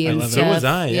rugby and love it. stuff. So was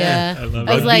I, yeah. I love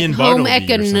I was Rugby like and home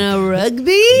Bartleby or econ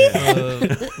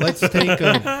something. rugby. Let's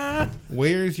take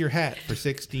Where's Your Hat for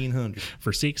 1600. For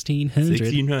 1600,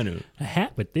 1600. a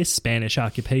hat with this Spanish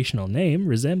occupational name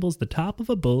resembles the top of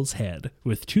a bull's head,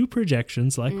 with 2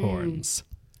 projections like horns.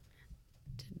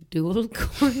 Dual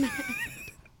corn.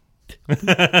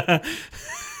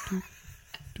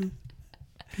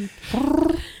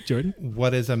 Jordan?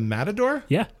 What is a matador?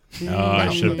 Yeah. Oh,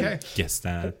 I should have Okay. guessed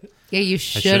that. Yeah, you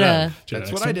shoulda. shoulda.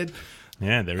 That's what I did.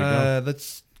 Yeah, there we go.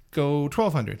 Let's go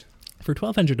 1200. For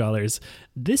 $1,200,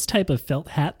 this type of felt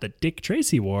hat that Dick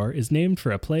Tracy wore is named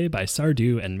for a play by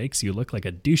Sardou and makes you look like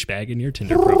a douchebag in your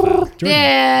Tinder profile. Jordan.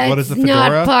 That's What is the not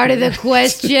fedora? part of the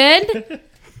question.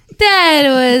 That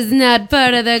was not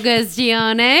part of the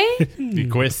question, eh? The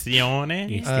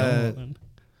questione.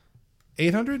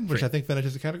 800, which I think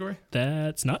finishes the category.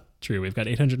 That's not true. We've got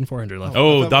 800 and 400 left.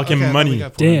 Oh, I thought- Doc and I thought we money.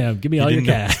 got 400. Damn, give me all your didn't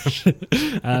know. cash.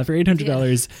 For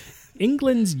 $800,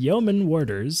 England's yeoman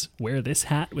warders wear this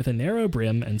hat with a narrow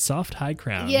brim and soft high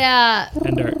crown. Yeah.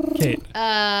 And are, Kate,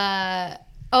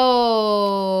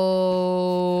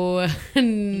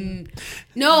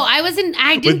 No, I wasn't.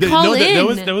 I But didn't call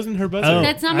in. that wasn't her buzzer. Oh.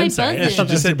 That's not I'm my sorry. buzzer. She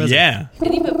just said yeah.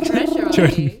 Did he put pressure on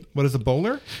Jordan. me? What is a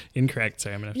bowler? incorrect.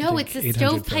 Sorry, I'm going to No, have it's to a take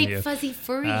 800 from you. stovepipe fuzzy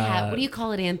furry hat. What do you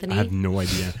call it, Anthony? I have no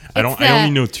idea. It's I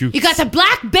only know two. You got the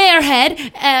black bear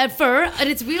head fur, and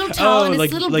it's real tall, and it's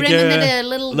like- little like brim, and a- then a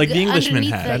little like the Englishman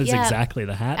underneath hat. the- That is yeah. exactly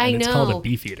the hat, I and it's called know. a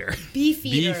beefeater.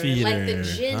 Beefeater, like the Beefeater.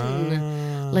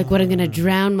 gin. Like what I'm gonna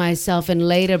drown myself in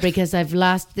later because I've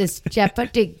lost this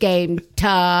Jeopardy game,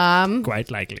 Tom. Quite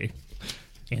likely.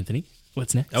 Anthony,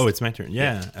 what's next? Oh, it's my turn.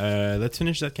 Yeah. Let's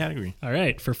finish that category. All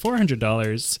right, for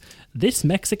 $400, this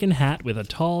Mexican hat with a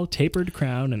tall, tapered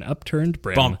crown and upturned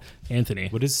brim. Bump. Anthony.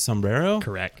 What is sombrero?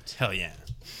 Correct. Hell yeah.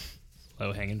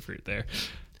 Low hanging fruit there.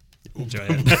 Enjoy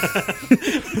it.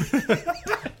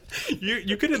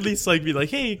 You could at least like be like,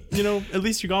 hey, at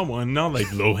least you got one. Not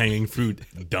like low hanging fruit,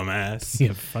 dumbass.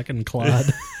 You fucking clod.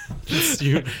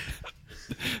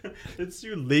 Let's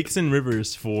do lakes and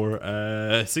rivers for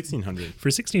 $1,600. For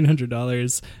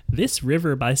 $1,600, this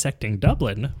river bisecting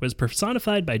Dublin was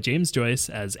personified by James Joyce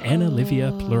as Anna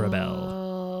Livia Plurabelle.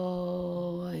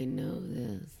 Oh, I know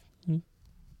this.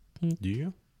 Do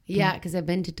you? Yeah, because I've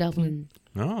been to Dublin.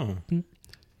 Oh.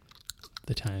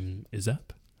 The time is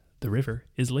up. The river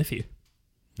is Liffey.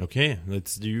 Okay,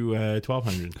 let's do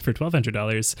 $1,200. For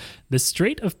 $1,200, the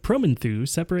Strait of Promonthou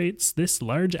separates this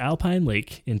large alpine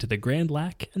lake into the Grand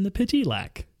Lac and the Petit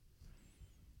Lac.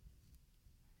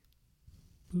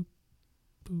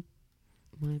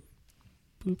 What?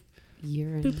 Boop.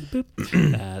 Urine. Boop,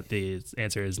 boop. The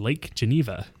answer is Lake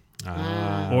Geneva.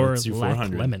 Or let's do Lac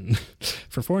 400. Lemon.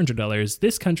 For $400,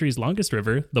 this country's longest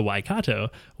river, the Waikato,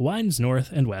 winds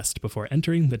north and west before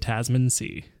entering the Tasman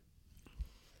Sea.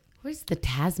 Where's the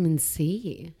Tasman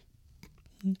Sea?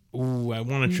 Ooh, I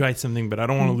want to try something, but I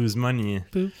don't want to lose money.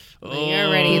 Boop. Well, you're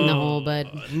already in the hole, bud.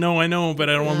 No, I know, but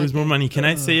I don't want to lose more money. Can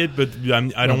I say it? But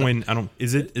I don't win. I don't.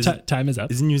 Is it? Time is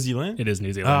up. Is it New Zealand? It is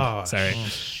New Zealand. Oh, Sorry.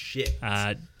 shit.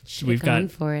 We've Gone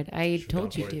got for it. I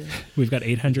told you to. we've got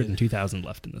 800 and 2,000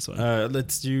 left in this one.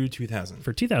 Let's do 2,000.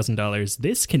 For $2,000,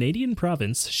 this Canadian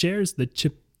province shares the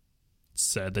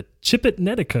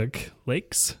Chippetneticook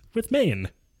Lakes with Maine.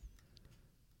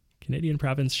 Canadian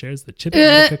province shares the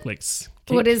Chippetneticook Lakes.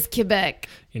 Okay. What is Quebec?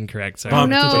 Incorrect. Sorry. Oh,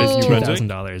 no. It is New Brunswick?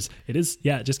 $2,000. It is.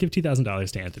 Yeah. Just give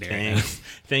 $2,000 to Anthony. Right now. Thanks.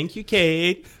 Thank you,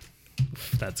 Kate.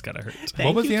 That's gotta hurt.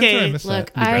 What was the you, answer? I Kate. missed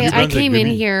Look, that. I Brunswick, came in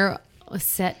maybe. here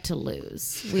set to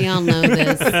lose. We all know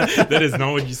this. That is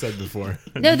not what you said before.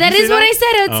 No, Did that you say is what I said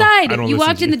I outside. don't You listen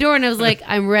walked to in you. the door and I was like,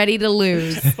 I'm ready to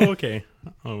lose. Okay.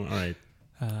 Oh, all right.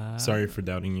 Sorry for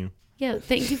doubting you. Yeah,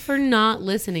 thank you for not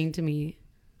listening to me.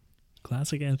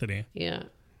 Classic Anthony. Yeah.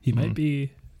 He might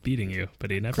be beating you,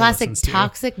 but he never Classic listens to you.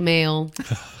 toxic male.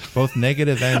 Both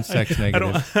negative and sex I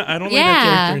don't. negative. I don't like Yeah.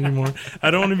 that character anymore. I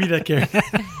don't want to be that character.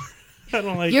 I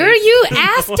don't like. You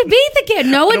asked to be the character.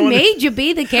 No one wanna- made you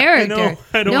be the character.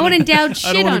 I don't No one wanna- endowed I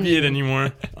shit don't want on to be it you.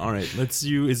 anymore. All right, let's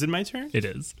do. Is it my turn? It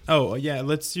is. Oh yeah,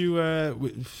 let's do.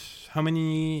 How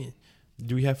many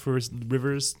do we have for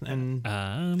rivers and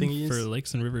thingies? For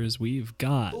lakes and rivers, we've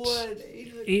got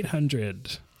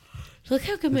 800. Look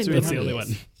how good my That's the memory only is. one.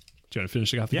 Do you want to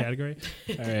finish off the Yeah. category?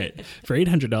 All right. For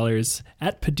 $800,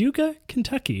 at Paducah,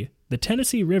 Kentucky, the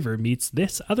Tennessee River meets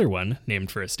this other one named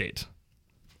for a state.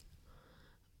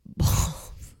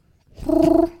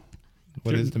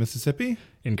 What is the Mississippi?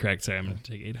 Incorrect. Sorry, I'm going to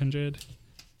take 800.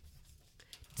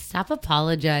 Stop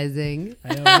apologizing.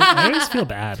 I know. I always feel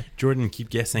bad. Jordan, keep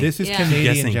guessing. This is Yeah.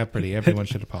 Canadian Guessing. Jeopardy. Everyone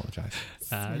should apologize.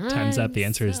 Time's up. The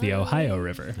answer is the Ohio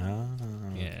River.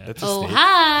 Yeah. That's a Oh, state.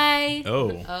 hi. Oh,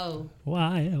 Oh.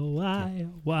 Why, oh, why,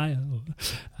 oh, why,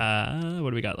 oh. What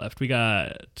do we got left? We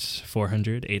got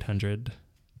 400, 800,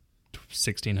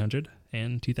 1,600,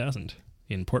 and 2,000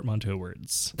 in portmanteau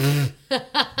words.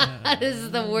 This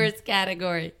is the worst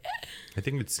category. I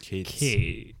think it's Kate's.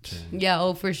 Kate. Yeah,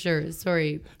 oh, for sure.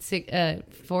 Sorry.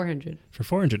 400. For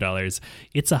 $400,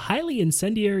 it's a highly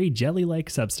incendiary jelly-like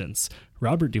substance.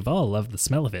 Robert Duvall loved the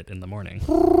smell of it in the morning.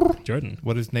 Jordan.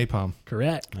 What is napalm?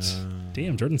 Correct.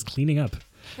 Damn, Jordan's cleaning up.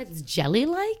 That's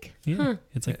jelly-like? Yeah.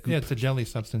 It's like Yeah, it's a jelly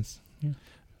substance.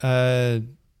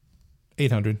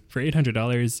 800. For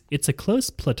 $800, it's a close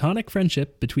platonic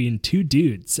friendship between two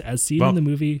dudes, as seen in Bump. the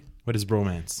movie. What is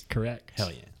bromance? Correct.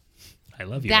 Hell yeah. I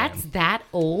love you. That's man. that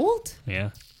old? Yeah.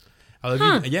 I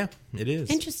love you. Yeah, it is.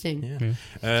 Interesting.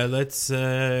 Yeah. Let's.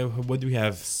 What do we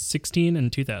have? 16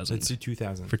 and 2,000. Let's do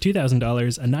 2,000. For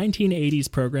 $2,000, a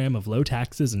 1980s program of low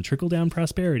taxes and trickle-down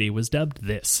prosperity was dubbed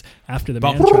this, after the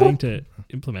man Bump. trying to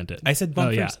implement it. I said bump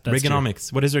Oh, yeah, first. that's true.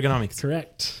 Reaganomics. What is ergonomics?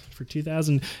 Correct. For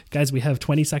 2,000. Guys, we have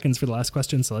 20 seconds for the last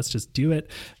question, so let's just do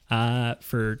it.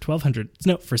 For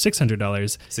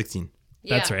 $600. 16.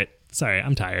 That's Yeah. right. Sorry,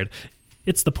 I'm tired.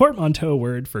 It's the portmanteau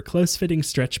word for close-fitting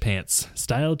stretch pants,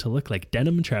 styled to look like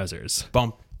denim trousers.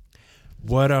 Bump.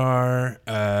 What are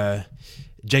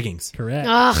jeggings? Correct.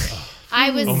 Ugh. I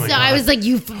was like,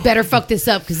 you better fuck this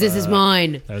up because this is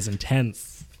mine. That was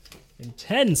intense.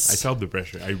 Intense. I felt the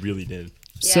pressure. I really did.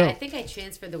 Yeah, So- I think I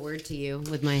transferred the word to you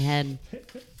with my head.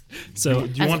 So,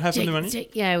 Do you want half of the money?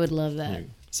 Yeah, I would love that.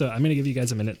 I'm going to give you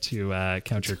guys a minute to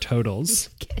count your totals.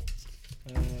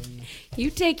 You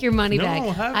take your money back.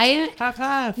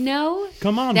 half. No.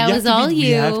 Come on. That we have was to all be, you.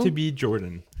 We have to be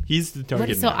Jordan. He's the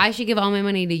target. So now. I should give all my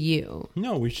money to you.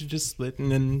 No, we should just split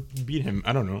and then beat him.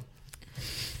 I don't know.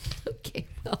 Okay.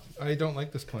 All I don't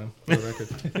like this clown, for the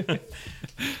record.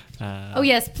 Oh,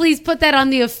 yes. Please put that on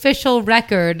the official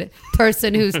record,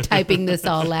 person who's typing this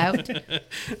all out.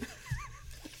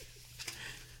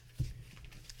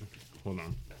 Hold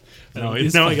on. No,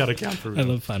 now I got to count for I real.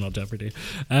 love Final Jeopardy.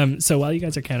 So while you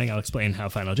guys are counting, I'll explain how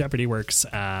Final Jeopardy works.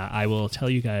 I will tell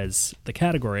you guys the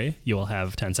category. You will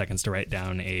have 10 seconds to write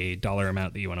down a dollar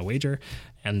amount that you want to wager.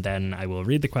 And then I will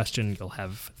read the question. You'll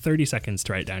have 30 seconds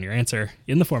to write down your answer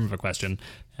in the form of a question.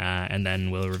 And then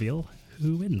we'll reveal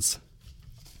who wins.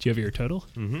 Do you have your total?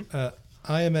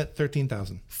 I am at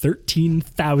 13,000.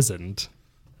 13,000.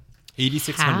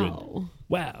 8,600. How?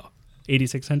 Wow.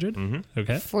 8,600?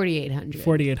 Okay. 4,800.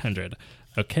 4,800.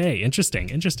 Okay,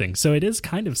 interesting. So it is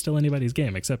kind of still anybody's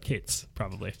game, except Kate's,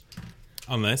 probably.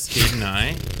 Unless Kate and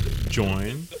I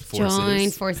join forces.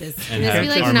 Join forces. And This have be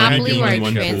like our Monopoly money where I doing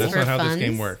one That's transfer not how funds. this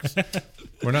game works.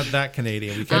 We're not that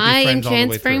Canadian. We can't I be am friends all the way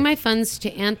transferring through. my funds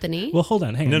to Anthony. Well, hold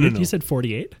on. Hang on. No. You said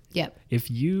 48? Yep.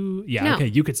 If you... Yeah, No. okay.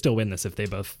 You could still win this if they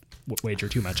both wager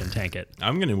too much and tank it.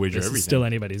 I'm going to wager This everything. is still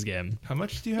anybody's game. How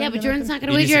much do you have? Yeah, but again, Jordan's not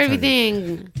Anthony? going to wager 8,600.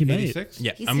 everything. He might. 86?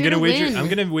 Yeah, He's I'm here gonna to wager. win. I'm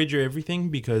gonna wager everything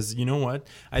because you know what?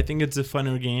 I think it's a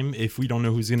funner game if we don't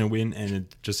know who's gonna win, and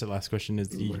just the last question is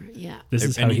the. Yeah. This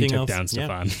is how he anything took else, down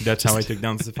Stefan. Yeah, that's how I took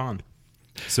down Stefan.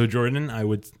 So Jordan,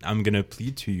 I'm gonna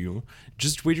plead to you,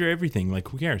 just wager everything. Like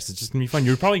who cares? It's just gonna be fun.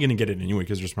 You're probably gonna get it anyway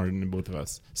because you're smarter than both of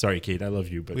us. Sorry, Kate, I love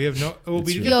you, but We have no. Oh,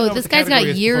 we Yo, get to know what this the guy's got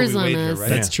category is before years we on wager, us. right?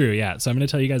 That's true, yeah. So I'm going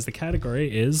to tell you guys the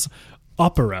category is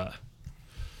opera.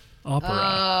 Opera.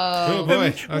 Oh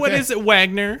boy. what Okay. is it,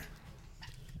 Wagner?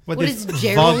 What is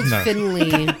Gerald Wagner?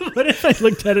 Finley? What if I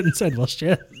looked at it and said, well,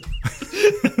 shit?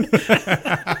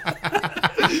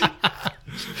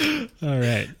 All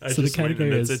right. So the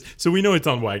category is... So we know it's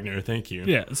on Wagner. Thank you.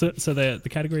 Yeah, so the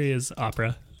category is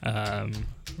opera.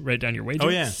 Write down your wager. Oh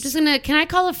yeah. Just gonna. Can I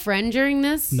call a friend during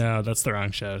this? No, that's the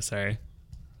wrong show. Sorry.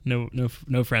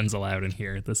 No friends allowed in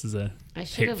here. This is a I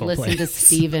should have hateful listened to place.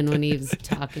 Steven when he was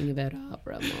talking about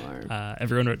opera more.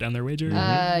 Everyone wrote down their wager?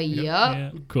 Yup.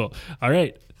 Yeah, cool. All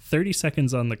right. 30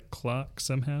 seconds on the clock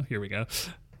somehow. Here we go.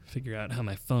 Figure out how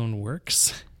my phone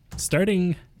works.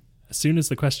 Starting as soon as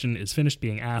the question is finished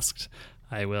being asked,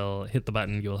 I will hit the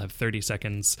button. You'll have 30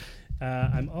 seconds.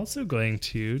 I'm also going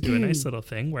to do a nice little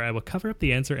thing where I will cover up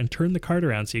the answer and turn the card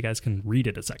around so you guys can read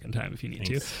it a second time if you need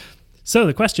to. So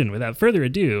the question, without further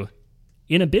ado,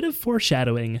 in a bit of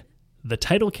foreshadowing, the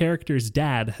title character's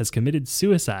dad has committed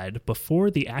suicide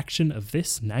before the action of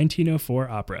this 1904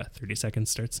 opera. 30 seconds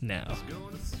starts now.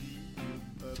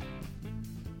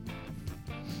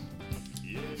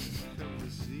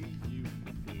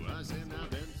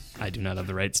 I do not have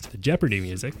the rights to the Jeopardy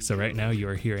music, so right now you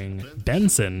are hearing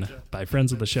Benson by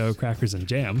friends of the show Crackers and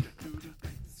Jam.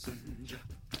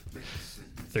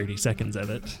 30 seconds of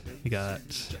it. We got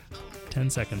 10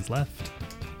 seconds left.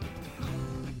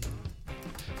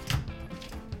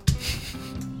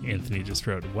 Anthony just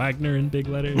wrote Wagner in big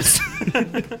letters.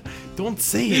 Don't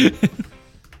say it.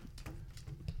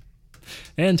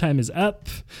 And time is up.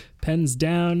 Pen's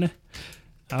down.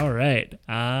 All right.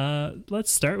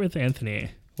 Let's start with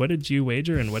Anthony. What did you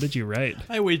wager and what did you write?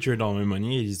 I wagered all my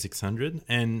money, 8,600,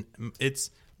 and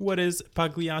it's what is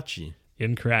Pagliacci?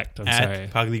 Incorrect. I'm At sorry.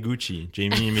 Pagligucci.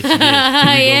 Jamie Michigan.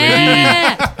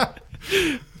 Yeah.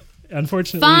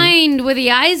 Unfortunately, Find with the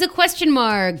eyes a question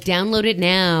mark. Download it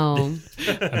now.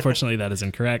 unfortunately, that is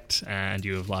incorrect, and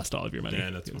you have lost all of your money. Yeah,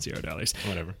 that's You have $0.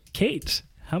 Whatever. Kate,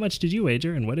 how much did you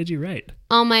wager and what did you write?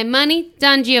 All my money,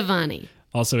 Don Giovanni.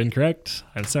 Also incorrect.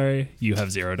 I'm sorry. You have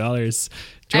 $0.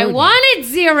 I Jordan, wanted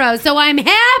 0, so I'm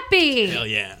happy. Hell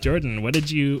yeah. Jordan, what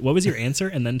was your answer?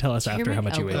 And then tell us after how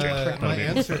much you wagered. My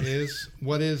answer is,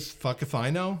 what is fuck if I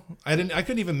know? I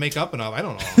couldn't even make up enough. I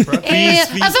don't know opera. Please,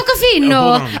 please. A focofino.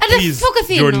 Hold on. A Please,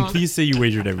 focofino. Jordan, please say you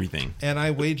wagered everything. And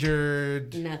I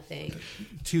wagered Nothing.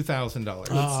 $2,000 Let's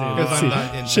because see. I'm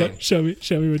not insane.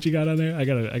 Show me what you got on there. I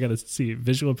gotta see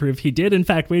visual proof. He did in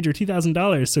fact wager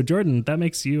 $2,000. So Jordan, that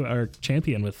makes you our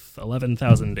champion with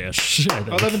 11,000 ish.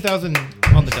 11,000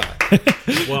 on the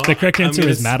dot. Well, The correct I'm answer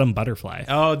gonna is Madam Butterfly.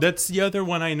 Oh, that's the other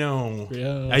one I know.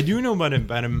 Yeah. I do know about it.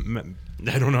 I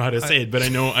don't know how to say it, but I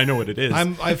know what it is.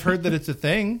 I've heard that it's a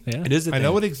thing. Yeah. It is a I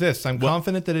know thing. it exists. I'm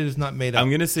confident that it is not made up. I'm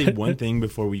gonna say one thing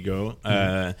before we go.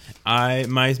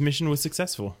 My mission was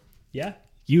successful. Yeah.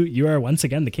 You are once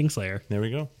again the Kingslayer. There we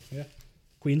go.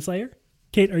 Queenslayer?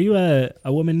 Kate, are you a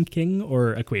woman king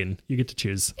or a queen? You get to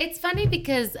choose. It's funny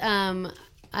because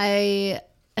I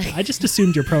just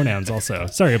assumed your pronouns also.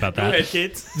 Sorry about that. Alright,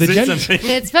 Kate. The Say gen- something.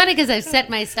 it's funny because I've set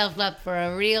myself up for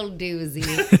a real doozy.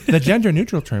 The gender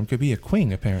neutral term could be a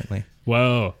queen, apparently.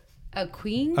 Whoa. A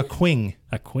queen? A queen.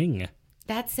 A queen.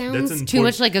 That That's sounds an too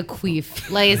much like a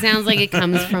queef. Like it sounds like it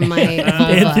comes from my vulva.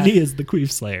 Anthony is the queef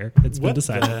slayer. It's been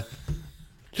decided.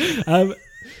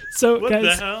 So, What guys,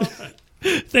 the hell?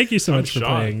 thank you so much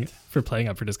shocked. for playing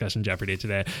Up for Discussion Jeopardy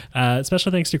today.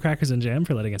 Special thanks to Crackers and Jam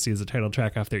for letting us use the title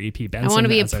track off their EP Benson wanna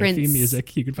be a as our prince. theme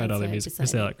music. You can find all their That's music what I for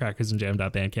sale decided. at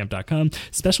crackersandjam.bandcamp.com.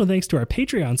 Special thanks to our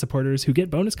Patreon supporters who get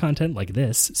bonus content like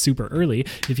this super early.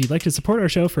 If you'd like to support our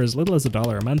show for as little as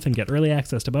 $1 a month and get early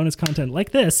access to bonus content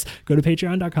like this, go to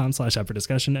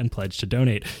patreon.com/upfordiscussion and pledge to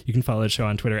donate. You can follow the show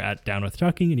on Twitter at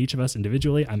DownWithTalking and each of us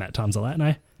individually. I'm at Tom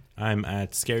Zalatni. I'm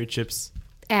at Scary Chips.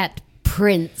 At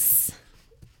Prince.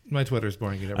 My Twitter's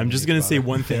boring. You never I'm just need going to to say bother.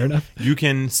 one thing. enough. You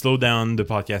can slow down the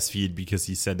podcast feed because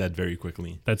he said that very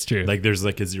quickly. That's true. Like there's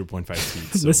like a 0.5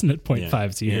 speed. So, Listen at 0.5 yeah,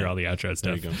 so you hear yeah. all the outro There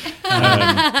stuff. you go.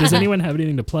 Does anyone have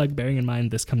anything to plug, bearing in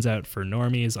mind this comes out for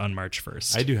normies on March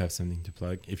 1st? I do have something to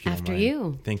plug if you After don't mind.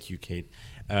 you. Thank you, Kate.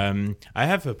 I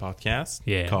have a podcast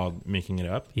Yeah. called Making It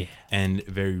Up. Yeah. And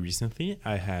very recently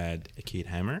I had Kate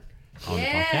Hammer on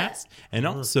Yeah. the podcast. And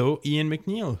also Ian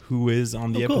McNeil, who is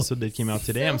on the Oh, cool. episode that came out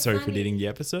today. So I'm sorry for funny. dating the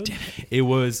episode. It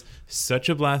was such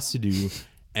a blast to do.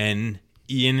 And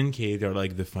Ian and Kate are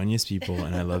like the funniest people,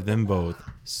 and I love them both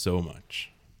so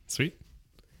much. Sweet.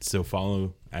 So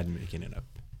follow at Making It Up.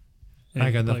 I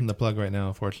got nothing Like, to plug right now,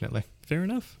 unfortunately. fair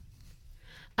enough.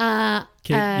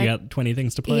 Kate, you got 20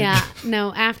 things to plug? Yeah,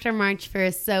 no, after March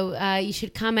 1st. So you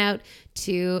should come out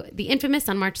to The Infamous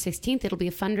on March 16th. It'll be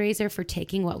a fundraiser for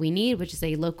Taking What We Need, which is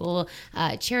a local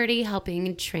charity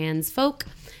helping trans folk.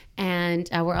 And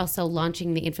we're also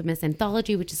launching the Infamous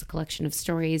Anthology, which is a collection of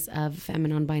stories of femme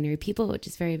and non-binary people, which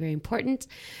is very, very important.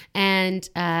 And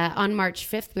on March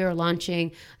 5th, we are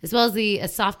launching, as well as a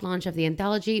soft launch of the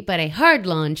anthology, but a hard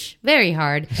launch, very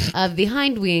hard, of the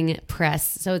Hindwing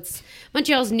Press. So it's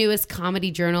Montreal's newest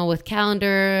comedy journal with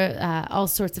calendar, all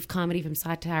sorts of comedy from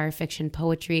satire, fiction,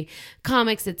 poetry,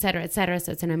 comics, etc., etc.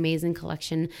 So it's an amazing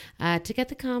collection to get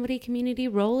the comedy community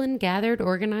rolling, gathered,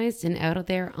 organized, and out of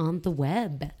there on the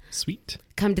web. Sweet.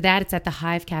 Come to that. It's at the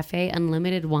Hive Cafe.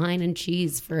 Unlimited wine and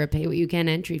cheese for a pay-what-you-can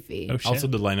entry fee. Oh, shit. Also,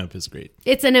 the lineup is great.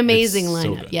 It's an amazing It's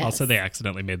so lineup. good. Yes. Also, they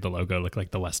accidentally made the logo look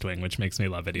like the West Wing, which makes me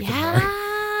love it even more.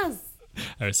 Yes.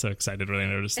 I was so excited when I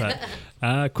noticed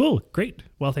that. Cool. Great.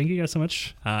 Well, thank you guys so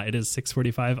much. It is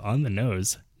 6:45 on the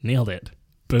nose. Nailed it.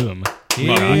 Boom.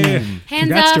 Yeah. Hands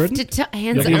Congrats, off Jordan. to You'll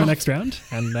hands get in the off. next round,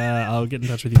 and I'll get in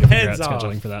touch with you to figure Hands out off.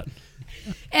 scheduling for that.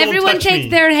 Everyone touch take me.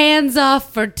 their hands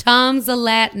off for Tom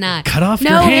Zalatni. Cut off no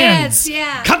your hands.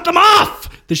 Yeah. Cut them off!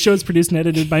 The show is produced and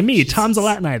edited by me, Tom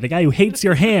Zalatni, the guy who hates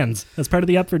your hands, as part of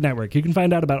the Upford Network. You can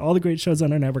find out about all the great shows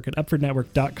on our network at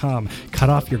upfordnetwork.com. Cut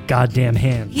off your goddamn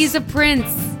hands. He's a prince.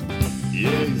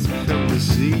 Yeah, he's come to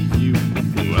see you.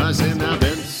 Was in a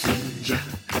Benson Joe.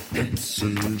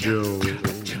 Benson Joe.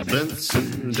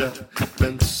 Benson Joe.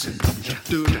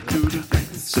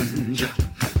 Benson Joe.